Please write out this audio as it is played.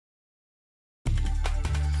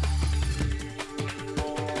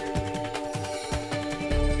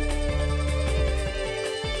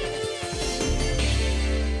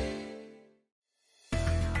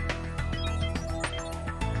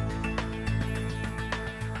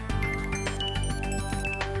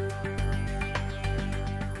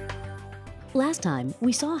Last time,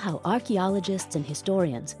 we saw how archaeologists and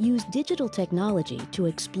historians use digital technology to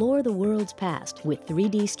explore the world's past with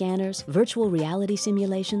 3D scanners, virtual reality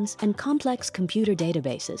simulations, and complex computer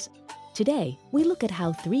databases. Today, we look at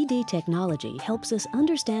how 3D technology helps us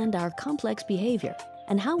understand our complex behavior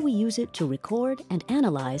and how we use it to record and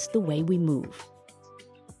analyze the way we move.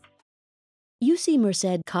 UC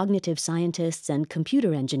Merced cognitive scientists and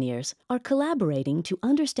computer engineers are collaborating to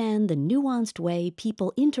understand the nuanced way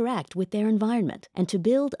people interact with their environment and to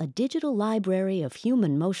build a digital library of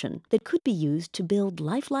human motion that could be used to build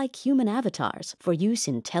lifelike human avatars for use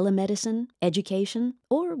in telemedicine, education,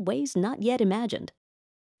 or ways not yet imagined.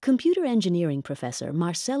 Computer engineering professor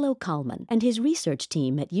Marcelo Kalman and his research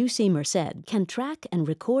team at UC Merced can track and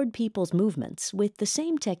record people's movements with the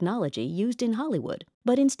same technology used in Hollywood.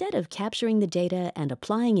 But instead of capturing the data and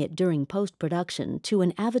applying it during post-production to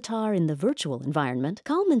an avatar in the virtual environment,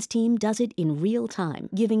 Kalman's team does it in real time,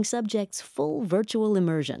 giving subjects full virtual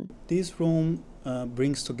immersion. This room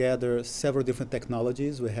brings together several different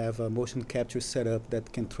technologies. We have a motion capture setup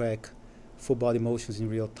that can track full body motions in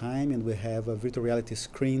real time, and we have a virtual reality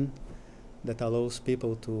screen that allows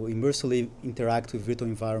people to immersively interact with virtual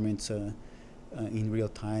environments in real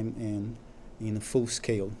time and in full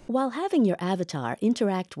scale. While having your avatar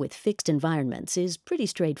interact with fixed environments is pretty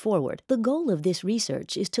straightforward, the goal of this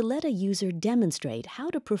research is to let a user demonstrate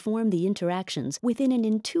how to perform the interactions within an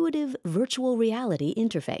intuitive virtual reality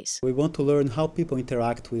interface. We want to learn how people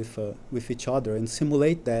interact with each other and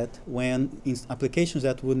simulate that when in applications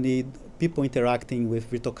that would need people interacting with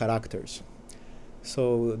virtual characters.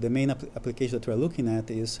 So the main application that we're looking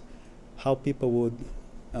at is how people would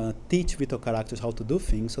teach virtual characters how to do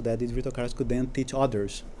things, so that these virtual characters could then teach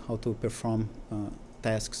others how to perform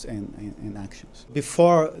tasks and actions.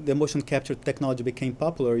 Before the motion capture technology became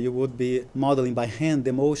popular, you would be modeling by hand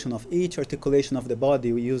the motion of each articulation of the body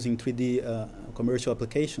using 3D commercial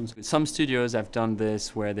applications. Some studios have done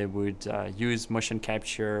this where they would use motion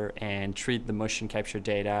capture and treat the motion capture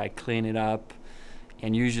data, clean it up,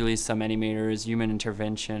 and usually some animators, human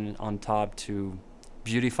intervention on top to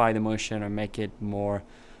beautify the motion or make it more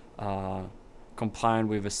compliant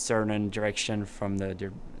with a certain direction from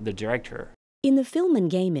the director. In the film and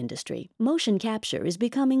game industry, motion capture is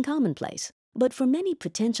becoming commonplace. But for many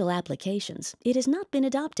potential applications, it has not been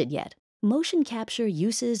adopted yet. Motion capture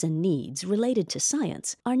uses and needs related to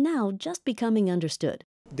science are now just becoming understood.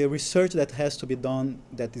 The research that has to be done,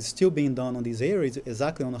 that is still being done on these areas, is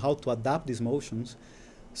exactly on how to adapt these motions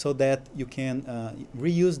so that you can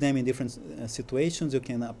reuse them in different situations. You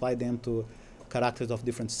can apply them to characters of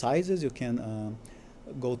different sizes. You can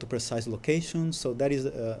go to precise locations. So that is,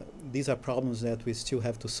 these are problems that we still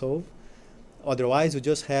have to solve. Otherwise, you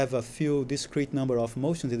just have a few discrete number of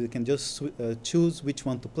motions that you can just choose which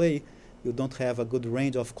one to play. You don't have a good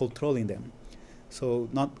range of controlling them. So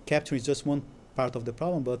not capturing is just one part of the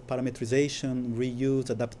problem, but parameterization, reuse,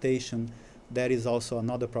 adaptation, that is also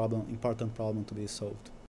another problem, important problem to be solved.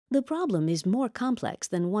 The problem is more complex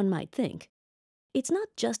than one might think. It's not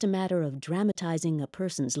just a matter of dramatizing a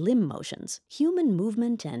person's limb motions. Human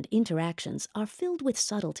movement and interactions are filled with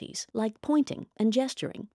subtleties, like pointing and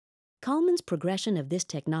gesturing. Kalman's progression of this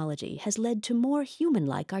technology has led to more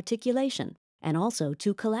human-like articulation, and also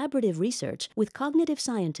to collaborative research with cognitive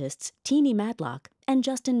scientists Teenie Matlock and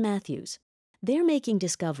Justin Matthews. They're making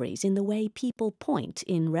discoveries in the way people point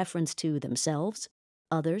in reference to themselves,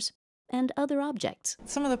 others, and other objects.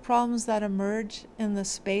 Some of the problems that emerge in the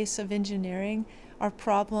space of engineering are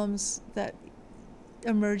problems that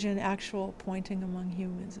emerge in actual pointing among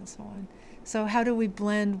humans and so on. So how do we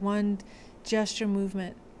blend one gesture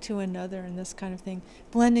movement to another and this kind of thing?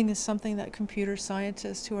 Blending is something that computer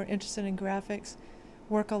scientists who are interested in graphics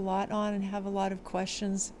work a lot on and have a lot of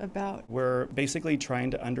questions about. We're basically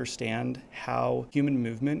trying to understand how human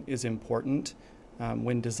movement is important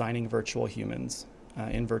when designing virtual humans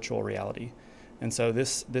in virtual reality. And so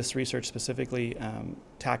this research specifically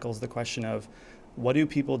tackles the question of what do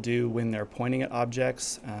people do when they're pointing at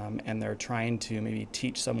objects and they're trying to maybe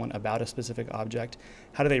teach someone about a specific object?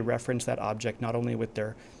 How do they reference that object not only with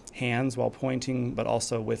their hands while pointing, but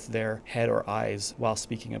also with their head or eyes while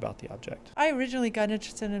speaking about the object? I originally got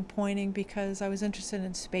interested in pointing because I was interested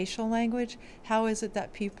in spatial language. How is it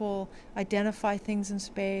that people identify things in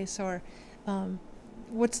space, or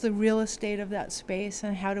what's the real estate of that space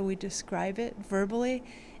and how do we describe it verbally?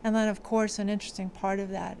 And then, of course, an interesting part of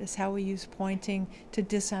that is how we use pointing to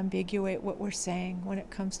disambiguate what we're saying when it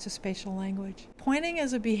comes to spatial language. Pointing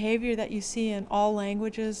is a behavior that you see in all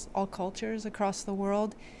languages, all cultures across the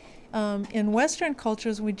world. In Western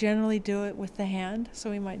cultures, we generally do it with the hand. So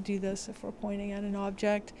we might do this if we're pointing at an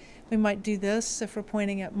object. We might do this if we're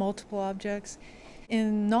pointing at multiple objects.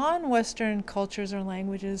 In non-Western cultures or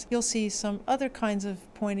languages, you'll see some other kinds of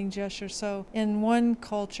pointing gestures. So in one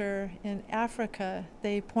culture in Africa,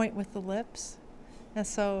 they point with the lips. And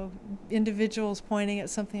so individuals pointing at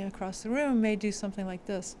something across the room may do something like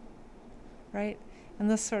this, right? And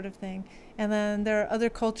this sort of thing. And then there are other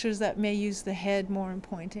cultures that may use the head more in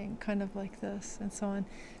pointing, kind of like this, and so on.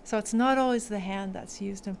 So it's not always the hand that's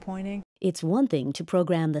used in pointing. It's one thing to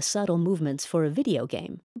program the subtle movements for a video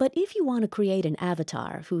game, but if you want to create an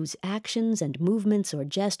avatar whose actions and movements or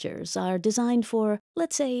gestures are designed for,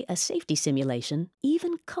 let's say, a safety simulation,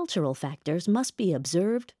 even cultural factors must be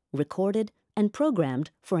observed, recorded, and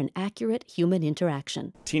programmed for an accurate human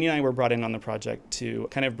interaction. Teenie and I were brought in on the project to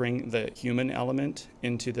kind of bring the human element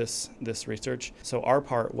into this research. So our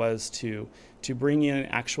part was to bring in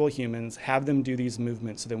actual humans, have them do these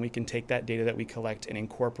movements, so then we can take that data that we collect and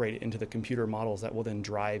incorporate it into the computer models that will then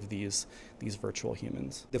drive these virtual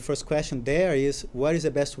humans. The first question there is, what is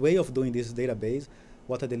the best way of doing this database?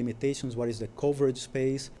 What are the limitations? What is the coverage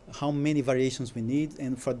space? How many variations we need?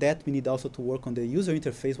 And for that, we need also to work on the user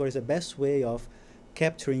interface. What is the best way of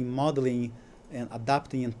capturing, modeling, and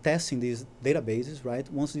adapting and testing these databases, right?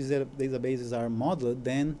 Once these databases are modeled,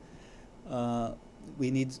 then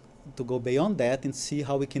we need to go beyond that and see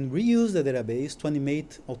how we can reuse the database to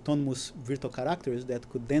animate autonomous virtual characters that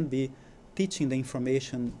could then be teaching the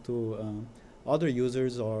information to other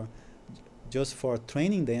users or just for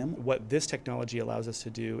training them. What this technology allows us to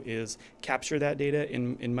do is capture that data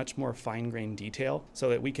in much more fine-grained detail so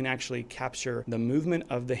that we can actually capture the movement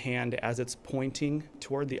of the hand as it's pointing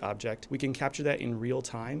toward the object. We can capture that in real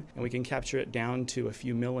time, and we can capture it down to a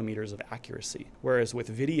few millimeters of accuracy. Whereas with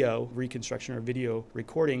video reconstruction or video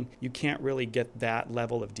recording, you can't really get that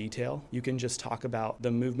level of detail. You can just talk about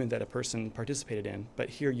the movement that a person participated in, but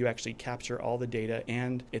here you actually capture all the data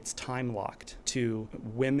and it's time locked to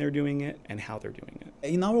when they're doing it and how they're doing it.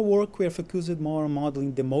 In our work, we are focused more on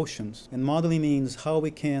modeling the motions. And modeling means how we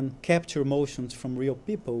can capture motions from real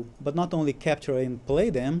people, but not only capture and play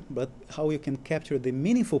them, but how you can capture the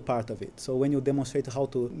meaningful part of it. So when you demonstrate how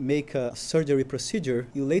to make a surgery procedure,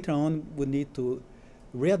 you later on would need to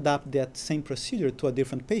readapt that same procedure to a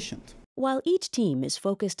different patient. While each team is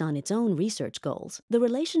focused on its own research goals, the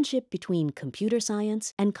relationship between computer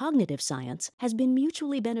science and cognitive science has been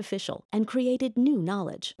mutually beneficial and created new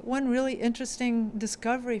knowledge. One really interesting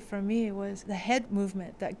discovery for me was the head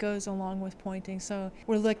movement that goes along with pointing. So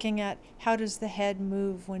we're looking at how does the head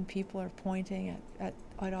move when people are pointing at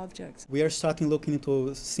objects. We are starting looking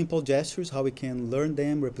into simple gestures, how we can learn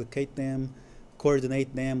them, replicate them,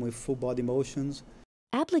 coordinate them with full body motions.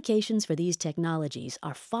 Applications for these technologies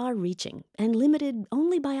are far-reaching and limited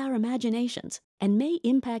only by our imaginations, and may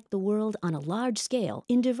impact the world on a large scale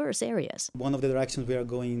in diverse areas. One of the directions we are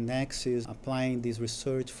going next is applying this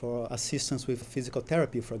research for assistance with physical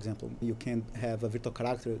therapy, for example. You can have a virtual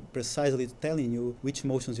character precisely telling you which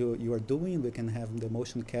motions you are doing. We can have the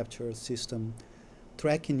motion capture system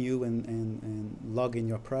tracking you and logging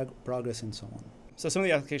your progress and so on. So some of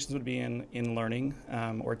the applications would be in learning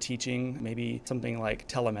or teaching, maybe something like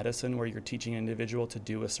telemedicine where you're teaching an individual to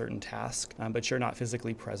do a certain task, but you're not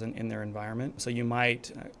physically present in their environment. So you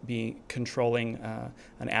might be controlling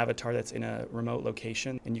an avatar that's in a remote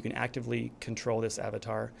location, and you can actively control this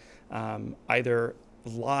avatar either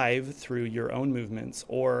live through your own movements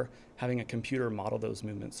or having a computer model those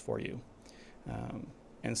movements for you.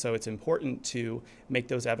 And so it's important to make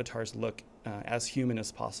those avatars look as human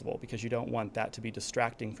as possible, because you don't want that to be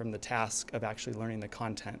distracting from the task of actually learning the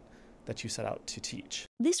content that you set out to teach.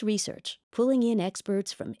 This research, pulling in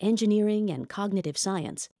experts from engineering and cognitive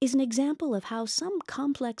science, is an example of how some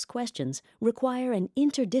complex questions require an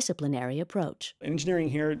interdisciplinary approach. Engineering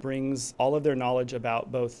here brings all of their knowledge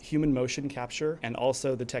about both human motion capture and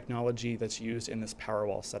also the technology that's used in this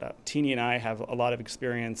Powerwall setup. Teenie and I have a lot of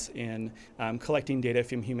experience in collecting data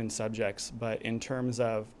from human subjects, but in terms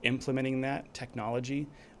of implementing that technology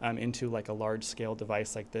into like a large-scale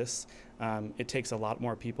device like this, it takes a lot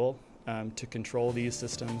more people to control these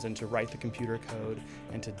systems and to write the computer code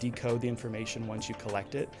and to decode the information once you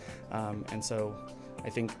collect it. And so I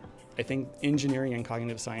think engineering and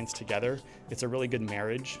cognitive science together, it's a really good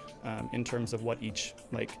marriage in terms of what each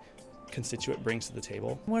constituent brings to the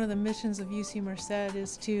table. One of the missions of UC Merced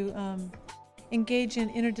is to engage in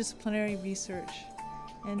interdisciplinary research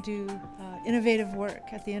and do innovative work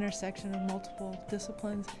at the intersection of multiple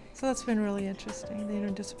disciplines. So that's been really interesting, the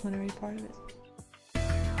interdisciplinary part of it.